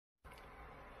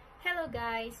Hello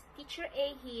guys, Teacher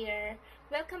A here.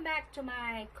 Welcome back to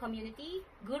my community,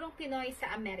 Gurong Pinoy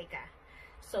sa Amerika.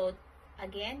 So,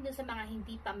 again, dun sa mga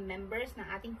hindi pa members ng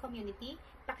ating community,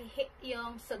 paki-hit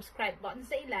yung subscribe button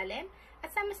sa ilalim at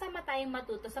sama-sama tayong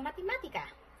matuto sa matematika.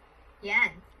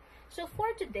 Yan. So,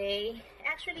 for today,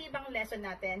 actually, ibang lesson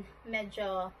natin,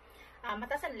 medyo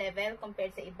mataas ang level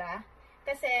compared sa iba.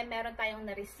 Kasi meron tayong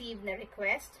na-receive na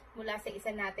request mula sa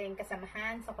isa nating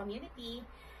kasamahan sa community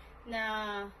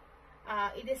na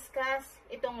i-discuss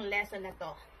itong lesson na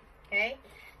to. Okay?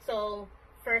 So,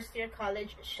 first year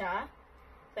college siya.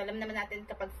 So, alam naman natin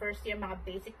kapag first year, mga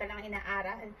basic pa lang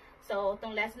inaaral. So,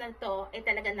 itong lesson na to ay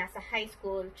talaga nasa high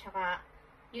school, tsaka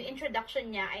yung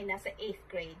introduction niya ay nasa 8th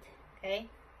grade. Okay?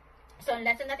 So, ang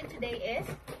lesson natin today is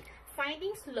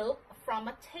finding slope from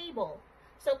a table.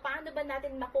 So, paano ba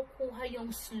natin makukuha yung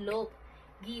slope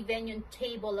given yung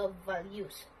table of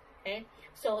values? Okay?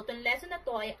 So, itong lesson na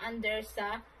to ay under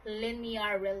sa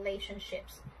linear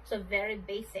relationships. So, very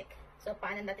basic. So,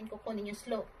 paano natin kukunin yung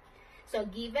slope? So,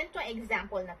 given to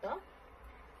example na to,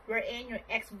 wherein your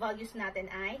x values natin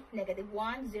ay negative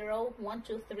 1, 0, 1,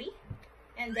 2, 3.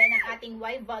 And then, ang ating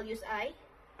y values ay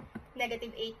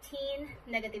negative 18,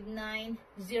 negative 9,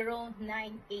 0, 9,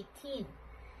 18.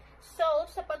 So,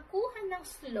 sa pagkuha ng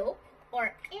slope,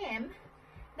 or m,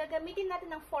 gagamitin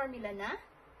natin ang formula na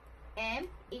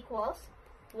m equals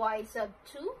y sub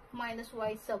 2 minus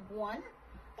y sub 1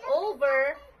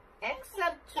 over x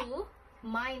sub 2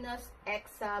 minus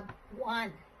x sub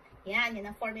 1. Yan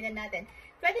ang formula natin.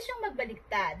 Pwede siyang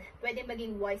magbaliktad. Pwede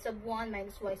maging y sub 1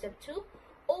 minus y sub 2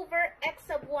 over x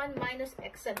sub 1 minus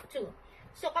x sub 2.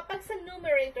 So, kapag sa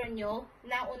numerator nyo,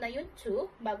 nauna yung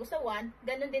 2 bago sa 1,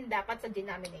 ganun din dapat sa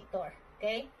denominator.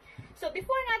 Okay? So,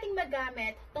 before nating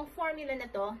magamit itong formula na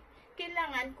to,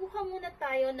 kailangan kuha muna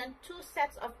tayo ng 2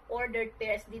 sets of ordered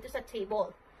pairs dito sa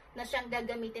table na siyang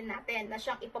gagamitin natin, na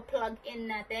siyang ipa-plug in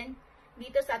natin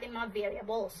dito sa ating mga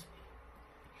variables.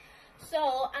 So,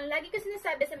 ang lagi ko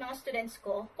sinasabi sa mga students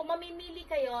ko, kung mamimili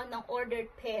kayo ng ordered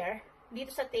pair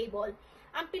dito sa table,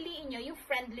 ang piliin nyo yung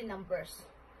friendly numbers.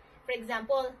 For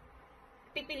example,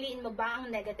 pipiliin mo ba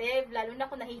ang negative, lalo na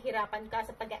kung nahihirapan ka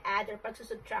sa pag-add or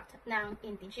pag-subtract ng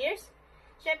integers?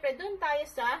 Siyempre, dun tayo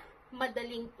sa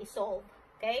madaling isolve.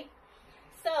 Okay?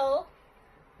 So,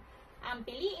 ang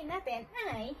piliin natin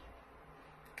ay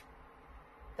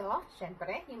ito,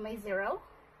 siyempre, yung may 0.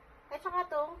 At saka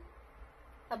ito,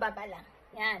 mababa lang.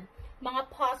 Yan.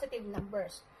 Mga positive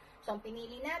numbers. So, ang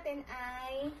pinili natin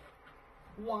ay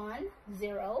 1,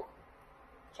 0,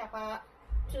 tsaka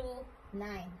 2,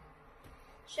 9.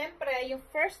 Siyempre, yung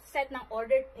first set ng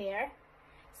ordered pair,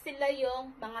 sila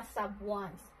yung mga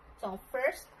sub-1s. So, ang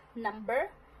first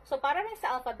number, so para rin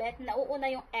sa alphabet, nauuna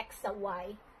yung x sa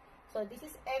y. So, this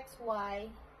is xy,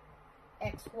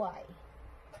 xy.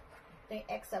 Ito yung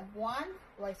x sub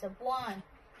 1, y sub 1,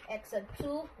 x sub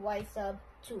 2, y sub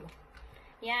 2.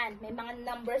 Yan, may mga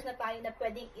numbers na tayo na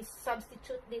pwedeng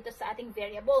i-substitute dito sa ating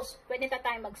variables. Pwede na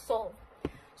tayo mag-solve.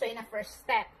 So, yun ang first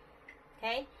step.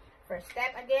 Okay? First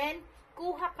step, again,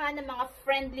 kuha ka ng mga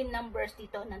friendly numbers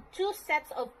dito ng 2 sets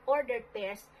of ordered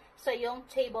pairs sa yung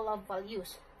table of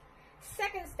values.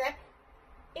 Second step,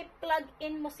 i-plug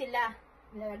in mo sila.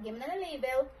 Nalagyan mo na ng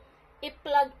label,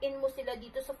 i-plug in mo sila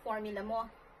dito sa formula mo.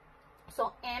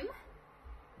 So, m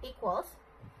equals,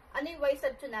 ano yung y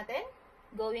sub 2 natin?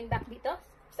 Going back dito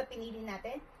sa pinili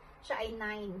natin, siya ay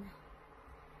 9.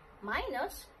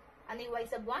 Minus, ano yung y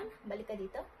sub 1? Balik ka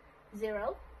dito,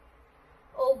 0.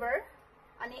 Over,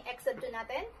 ano yung x sub 2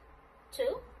 natin?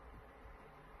 2.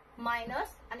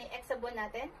 Minus, ano yung x sub 1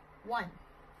 natin? 1.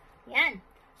 Yan.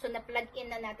 So, na-plug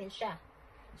in na natin siya.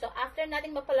 So, after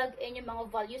natin ma-plug in yung mga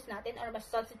values natin or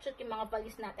ma-substitute yung mga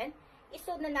values natin,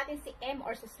 isolve na natin si m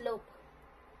or si slope.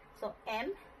 So,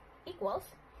 m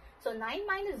equals, so 9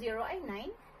 minus 0 ay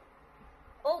 9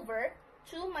 over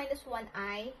 2 minus 1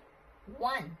 ay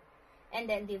 1. And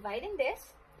then, dividing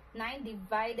this, 9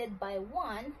 divided by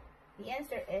 1, the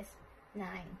answer is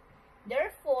 9.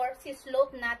 Therefore, si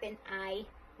slope natin ay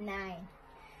 9.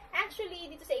 Actually,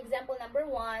 dito sa example number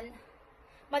 1,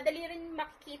 madali rin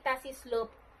makikita si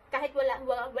slope kahit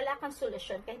wala kang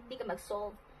solution, kahit hindi ka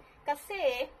mag-solve.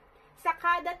 Kasi, sa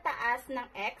kada taas ng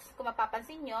x, kung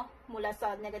mapapansin nyo, mula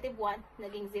sa negative 1,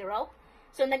 naging 0.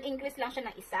 So, nag-increase lang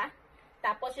siya ng isa.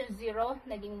 Tapos, yung 0,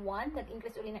 naging 1,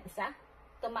 nag-increase uli ng isa.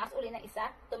 Tumaas uli ng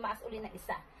isa, tumaas uli ng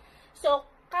isa. So,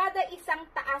 kada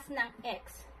isang taas ng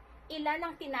x, ilan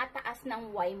ang tinataas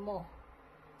ng y mo?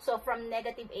 So, from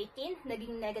negative 18,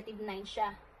 naging negative 9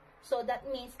 siya. So, that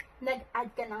means,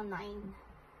 nag-add ka ng 9.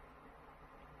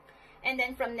 And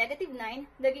then, from negative 9,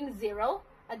 naging 0.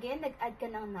 Again, nag-add ka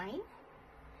ng 9.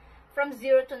 from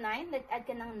 0 to 9, nag-add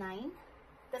ka ng 9.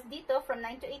 Tapos dito, from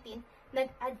 9 to 18,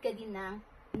 nag-add ka din ng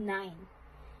 9.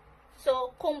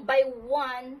 So, kung by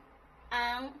 1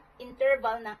 ang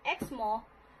interval ng x mo,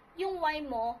 yung y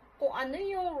mo, kung ano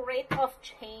yung rate of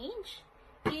change,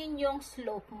 yun yung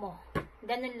slope mo.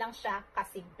 Ganun lang siya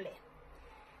kasimple.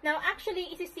 Now,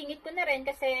 actually, isisingit ko na rin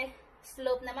kasi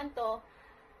slope naman to.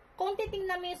 Kung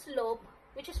titingnan mo yung slope,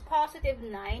 which is positive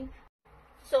 9,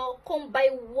 so, kung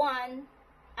by 1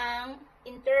 ang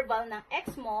interval ng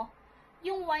x mo,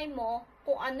 yung y mo,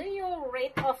 kung ano yung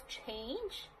rate of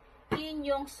change, yun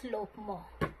yung slope mo.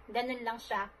 Ganun lang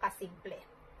siya kasimple.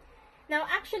 Now,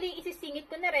 actually, isisingit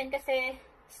ko na rin kasi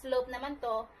slope naman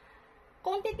to.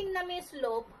 Kung titingnan mo yung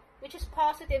slope, which is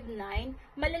positive 9,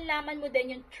 malalaman mo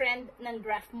din yung trend ng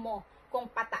graph mo,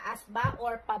 kung pataas ba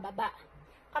or pababa.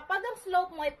 Kapag ang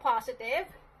slope mo ay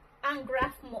positive, ang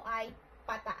graph mo ay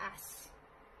pataas.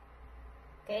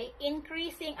 Okay?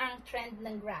 Increasing ang trend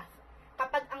ng graph.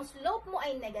 Kapag ang slope mo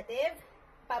ay negative,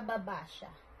 pababa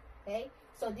siya. Okay?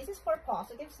 So, this is for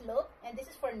positive slope and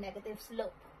this is for negative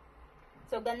slope.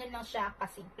 So, ganun lang siya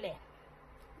kasimple.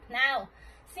 Now,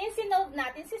 since sinolve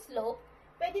natin si slope,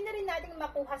 pwede na rin natin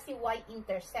makuha si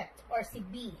y-intercept or si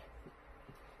b.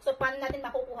 So, paano natin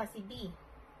makukuha si b?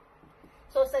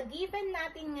 So, sa given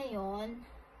natin ngayon,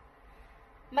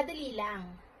 madali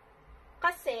lang.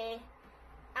 Kasi,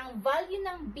 ang value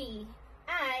ng b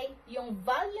ay yung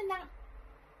value ng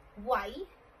y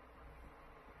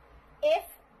if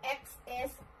x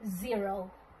is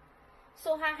 0.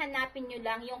 So, hahanapin nyo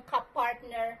lang yung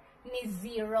kapartner ni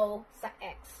 0 sa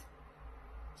x.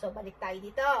 So, balik tayo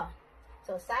dito.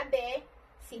 So, sabi,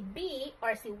 si b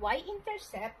or si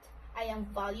y-intercept ay ang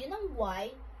value ng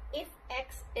y if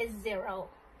x is 0.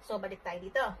 So, balik tayo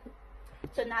dito.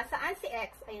 So, nasaan si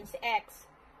x? Ayun si x.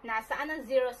 Nasaan ang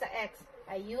 0 sa x?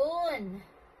 Ayun.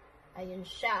 Ayun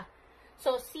siya.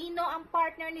 So, sino ang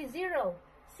partner ni 0?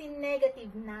 Si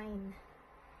negative 9.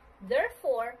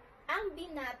 Therefore, ang b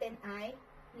natin ay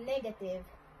negative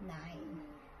 9.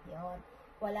 Yun.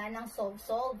 Wala nang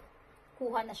solve-solve.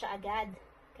 Kuha na siya agad.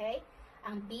 Okay?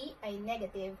 Ang b ay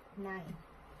negative 9.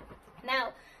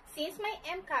 Now, since may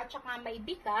m ka tsaka may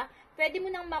b ka, pwede mo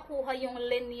nang makuha yung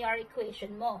linear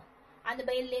equation mo. Ano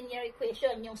ba yung linear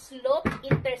equation? Yung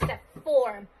slope-intercept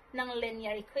form ng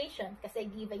linear equation. Kasi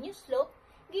given yung slope,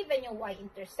 given yung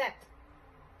y-intercept.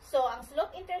 So, ang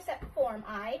slope-intercept form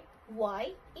ay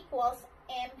y equals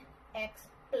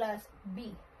mx plus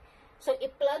b. So,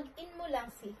 i-plug in mo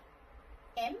lang si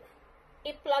m,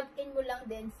 i-plug in mo lang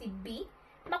din si b,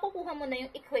 makukuha mo na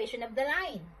yung equation of the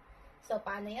line. So,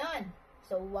 paano yon?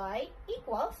 So, y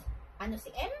equals, ano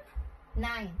si m?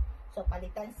 9. So,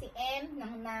 palitan si m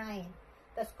ng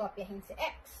 9. Tapos, kopyahin si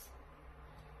x.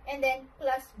 And then,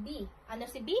 plus b. Ano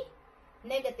si b?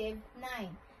 Negative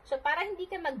 9. So, para hindi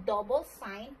ka mag-double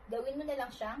sign, gawin mo na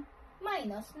lang siyang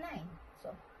minus 9.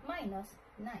 So, minus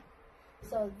 9.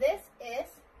 So, this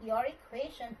is your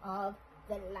equation of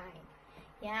the line.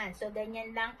 Yan. So,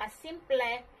 ganyan lang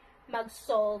kasimple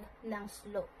mag-solve ng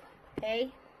slope.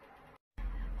 Okay?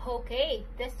 Okay.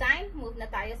 This time, move na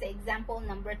tayo sa example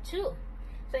number 2.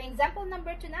 So, example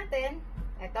number 2 natin,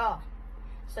 ito.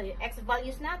 So, yung x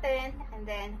values natin, and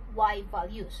then y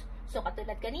values. So,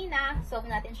 katulad kanina, solve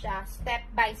natin siya step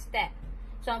by step.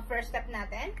 So, ang first step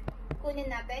natin, kunin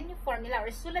natin yung formula,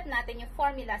 or sulat natin yung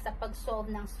formula sa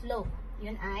pag-solve ng slope.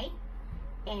 Yun ay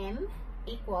m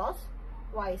equals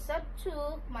y sub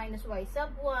 2 minus y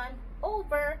sub 1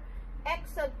 over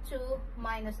x sub 2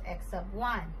 minus x sub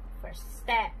 1. First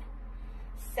step.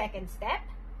 Second step,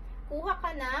 kuha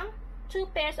ka ng 2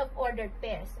 pairs of ordered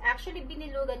pairs. Actually,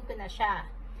 binilugan ko na siya.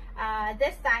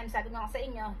 This time, sabi ko nga sa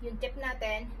inyo, yung tip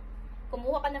natin,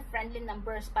 kumuha ka ng friendly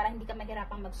numbers para hindi ka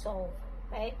mahirapang mag-solve.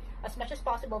 Okay? As much as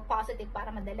possible, positive para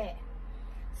madali.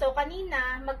 So,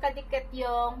 kanina, magkadikit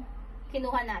yung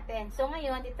kinuha natin. So,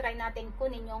 ngayon, itry natin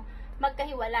kunin yung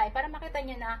magkahiwalay para makita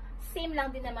nyo na same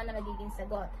lang din naman na magiging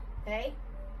sagot. Okay?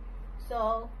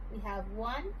 So, we have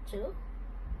 1, 2,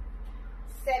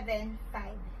 7,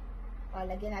 5. O,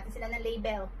 lagyan natin sila ng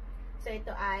label. So,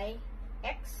 ito ay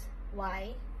x,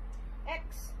 y,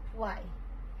 x, y.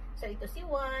 So, ito si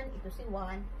 1, ito si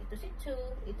 1, ito si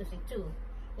 2, ito si 2.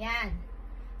 Yan.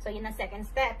 So, yun ang second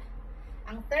step.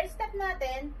 Ang third step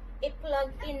natin,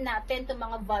 i-plug in natin itong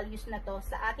mga values na to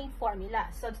sa ating formula.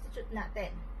 Substitute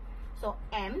natin. So,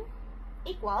 m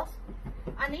equals,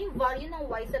 ano yung value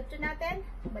ng y sub 2 natin?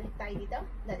 Balik tayo dito.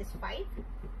 That is 5.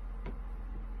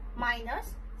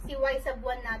 Minus, si y sub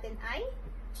 1 natin ay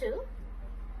 2.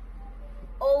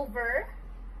 Over,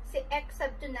 si x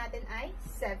sub 2 natin ay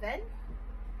 7.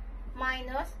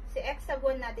 Minus, si x sub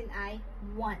 1 natin ay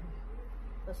 1.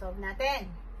 So, solve natin.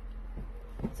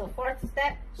 So, fourth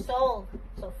step, solve.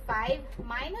 So, 5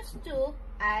 minus 2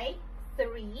 ay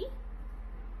 3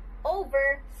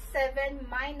 over 7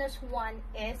 minus 1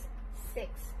 is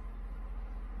 6.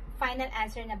 Final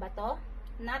answer na ba to?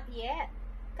 Not yet.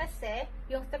 Kasi,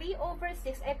 yung 3 over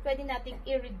 6 ay pwede nating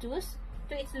i-reduce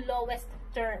to its lowest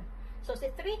term. So,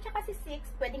 si 3 tsaka si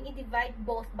 6, pwedeng i-divide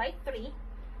both by 3.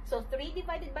 So, 3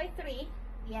 divided by 3,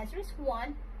 the answer is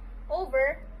 1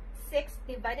 over 6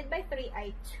 divided by 3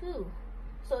 ay 2.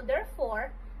 So,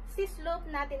 therefore, si slope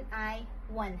natin ay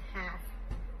 1/2.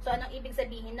 So, anong ibig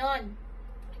sabihin nun?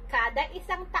 Kada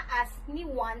isang taas ni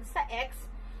 1 sa x,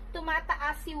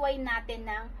 tumataas si y natin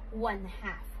ng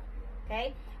 1/2.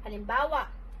 Okay?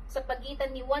 Halimbawa, sa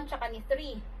pagitan ni 1 tsaka ni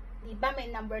 3, di ba may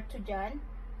number 2 dyan?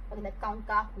 Pag nag-count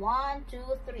ka, 1,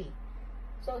 2, 3.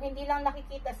 So, hindi lang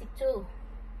nakikita si 2.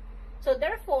 So,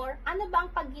 therefore, ano ba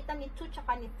ang pagitan ni 2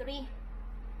 tsaka ni 3?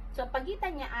 So,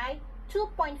 pagitan niya ay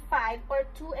 2.5 or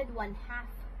 2 and 1/2.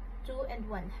 2 and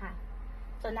 1/2.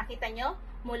 So, nakita nyo?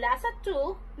 Mula sa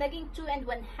 2, naging 2 and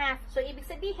 1/2. So, ibig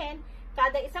sabihin,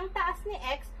 kada isang taas ni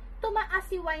x,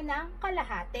 tumaas si y ng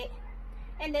kalahati.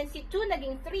 And then, si 2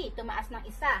 naging 3, tumaas ng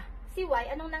isa. Si y,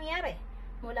 anong nangyari?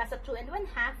 Mula sa 2 and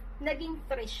 1/2, naging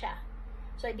 3 siya.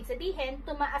 So, ibig sabihin,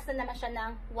 tumaas na naman siya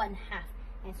ng 1/2.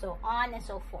 And so on and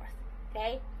so forth.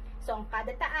 Okay? So, ang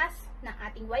kada taas ng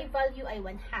ating y value ay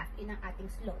 1/2. Yun ang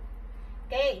ating slope.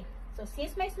 Okay? So,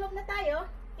 since may slope na tayo,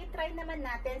 i-try naman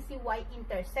natin si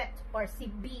y-intercept or si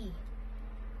b.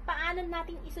 Paano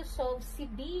natin isosolve si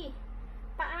b?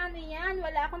 Paano yan?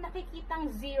 Wala akong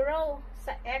nakikitang 0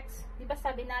 sa x. Di ba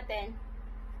sabi natin,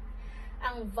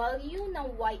 ang value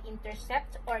ng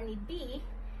y-intercept or ni b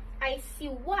ay si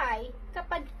y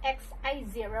kapag x ay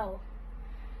 0.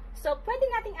 So, pwede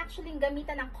nating actually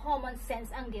gamitan ng common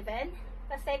sense ang given.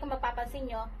 Kasi kung mapapansin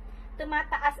nyo,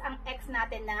 tumataas ang x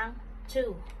natin ng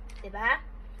 2. Diba?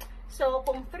 So,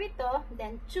 kung 3 to,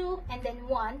 then 2 and then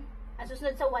 1. Ang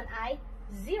susunod sa 1 ay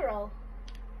 0.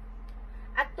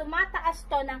 At tumataas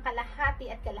to ng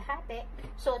kalahati at kalahati.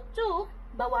 So, 2,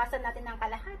 bawasan natin ng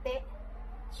kalahati.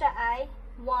 Siya ay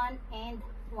 1 and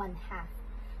 1/2.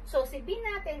 So, si b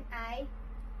natin ay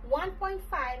 1.5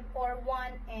 or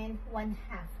 1 and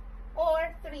 1/2.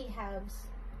 Or 3/2.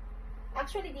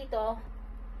 Actually, dito,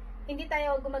 hindi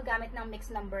tayo gumagamit ng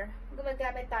mixed number.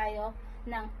 Gumagamit tayo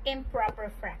ng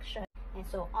improper fraction. And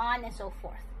so on and so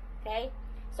forth. Okay?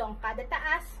 So, ang kada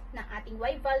taas ng ating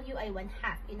y value ay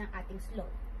 1/2. Yun ang ating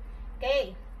slope.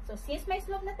 Okay? So, since may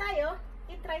slope na tayo,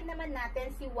 i-try naman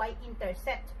natin si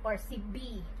y-intercept or si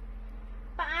b.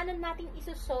 Paano natin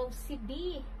isosolve si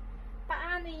b?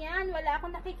 Paano yan? Wala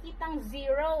akong nakikitang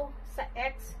 0 sa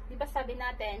x. Di ba sabi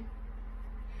natin,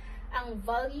 ang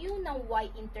value ng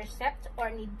y-intercept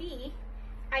or ni b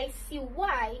ay si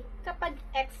y kapag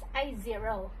x ay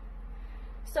 0.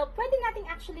 So, pwede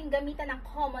nating actually gamitan ng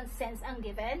common sense ang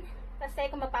given. Kasi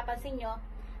kung mapapansin nyo,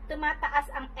 tumataas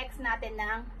ang x natin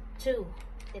ng 2.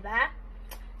 Diba?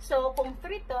 So, kung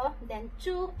 3 to, then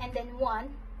 2 and then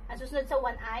 1. Ang susunod sa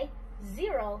 1 ay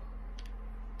 0.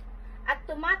 At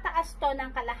tumataas to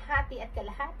ng kalahati at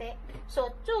kalahati.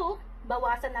 So, 2,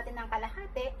 bawasan natin ng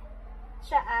kalahati.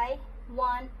 Siya ay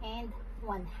 1 and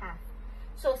 1/2.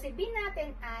 So, si b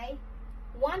natin ay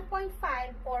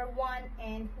 1.5 or 1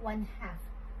 and 1/2.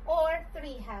 Or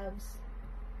 3/2.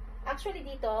 Actually,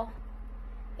 dito,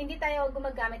 hindi tayo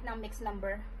gumagamit ng mixed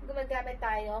number. Gumagamit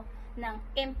tayo ng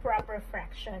improper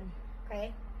fraction. Okay?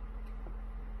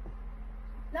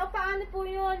 Now, paano po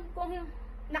yun? Kung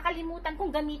nakalimutan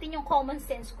kong gamitin yung common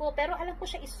sense ko, pero alam ko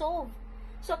siya isolve.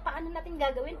 So, paano natin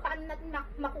gagawin? Paano natin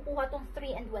makukuha tong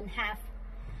 3 and 1/2?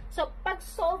 So,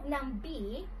 pag-solve ng b,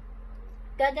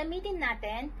 gagamitin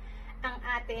natin ang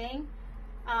ating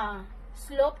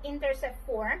slope-intercept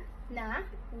form na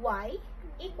y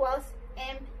equals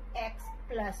mx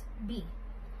plus b.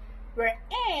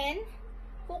 Wherein,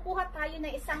 kukuha tayo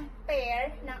ng isang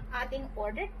pair ng ating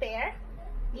ordered pair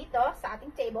dito sa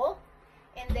ating table.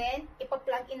 And then,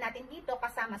 ipa-plug in natin dito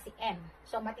kasama si m.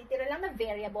 So, matitira lang na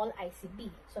variable ay si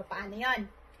b. So, paano yon?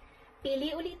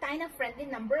 Pili ulit tayo ng friendly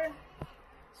number.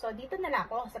 So, dito na lang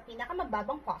ako sa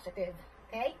pinakamababang positive.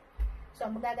 Okay? So,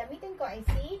 magagamitin ko ay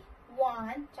si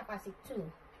 1 tsaka si 2.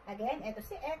 Again, ito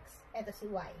si x, ito si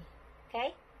y.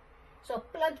 Okay? So,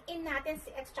 plug in natin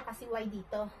si x tsaka si y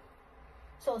dito.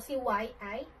 So, si y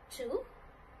ay 2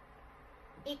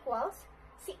 equals,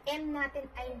 si m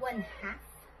natin ay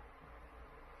 1/2.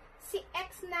 Si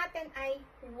x natin ay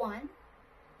 1.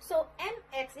 So,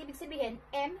 mx, ibig sabihin,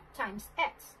 m times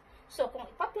x. So, kung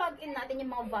ipa-plug in natin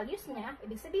yung mga values niya,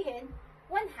 ibig sabihin,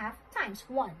 1/2 times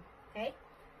 1. Okay?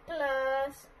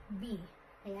 Plus b.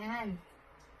 Ayan.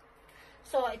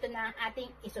 So, ito na ang ating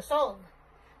isosolve.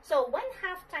 So,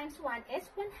 1/2 times 1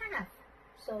 is 1/2.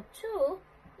 So, 2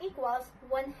 equals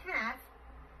 1/2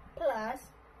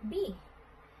 plus b.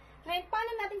 Ngayon,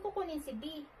 paano natin kukunin si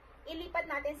b? Ilipat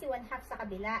natin si 1/2 sa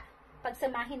kabila.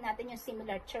 Pagsamahin natin yung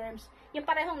similar terms. Yung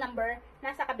parehong number,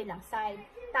 nasa kabilang side.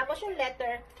 Tapos yung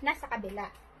letter, nasa kabila.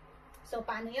 So,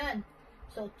 paano yun?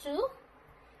 So, 2,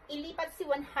 ilipat si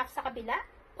 1/2 sa kabila,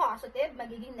 positive,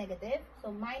 magiging negative.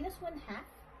 So, minus 1/2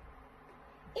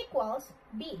 equals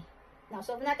b. Now,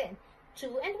 solve natin.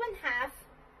 2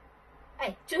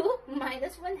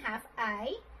 minus 1/2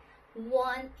 ay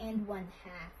 1 and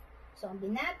 1/2. So, ang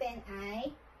bin natin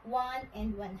ay 1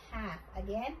 and 1/2.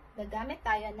 Again, gagamit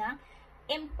tayo ng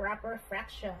improper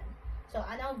fraction. So,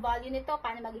 ano ang value nito?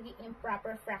 Paano magiging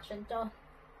improper fraction to?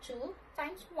 2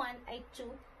 times 1 ay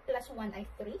 2 plus 1 ay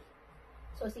 3.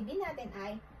 So, si b natin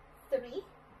ay 3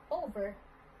 over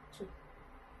 2.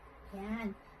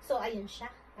 Yan. So, ayun siya.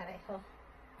 Pareho.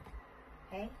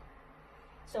 Okay?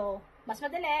 So, mas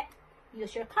madali.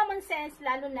 Use your common sense,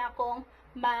 lalo na kung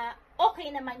okay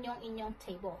naman yung inyong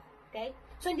table. Okay?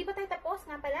 So, hindi pa tayo tapos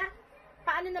nga pala.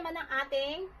 Paano naman ang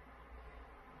ating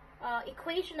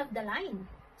equation of the line?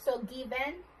 So,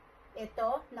 given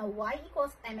ito na y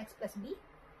equals mx plus b,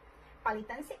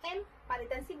 palitan si m,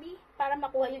 palitan si b, para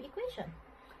makuha yung equation.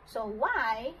 So,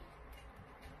 y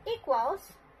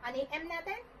equals, ano yung m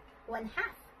natin?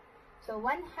 1/2. So,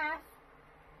 1/2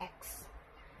 x.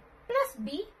 Plus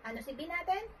b, ano si b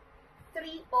natin?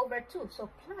 3 over 2.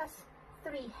 So, plus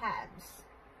 3/2.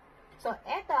 So,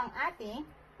 ito ang ating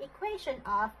equation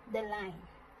of the line.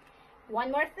 One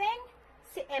more thing,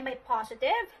 si m ay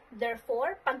positive.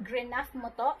 Therefore, pag graph mo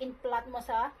to, in-plot mo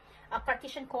sa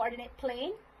Cartesian coordinate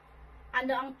plane,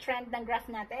 ano ang trend ng graph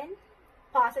natin?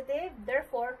 Positive.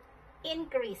 Therefore,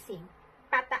 increasing.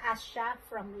 Pataas siya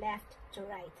from left to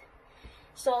right.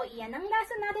 So, iyan ang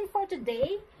lesson natin for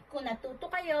today. Kung natuto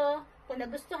kayo, kung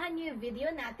nagustuhan niyo yung video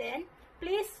natin,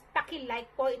 please paki-like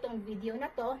po itong video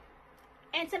na to.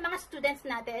 And sa mga students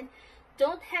natin,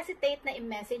 don't hesitate na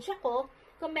i-message ako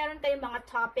kung meron kayong mga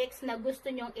topics na gusto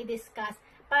nyong i-discuss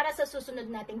para sa susunod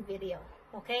nating video.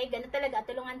 Okay? Ganun talaga,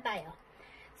 tulungan tayo.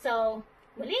 So,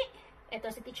 muli, ito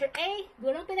si Teacher A,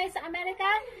 Gurong Pinay sa Amerika.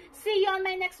 See you on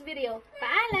my next video.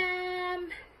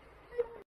 Paalam!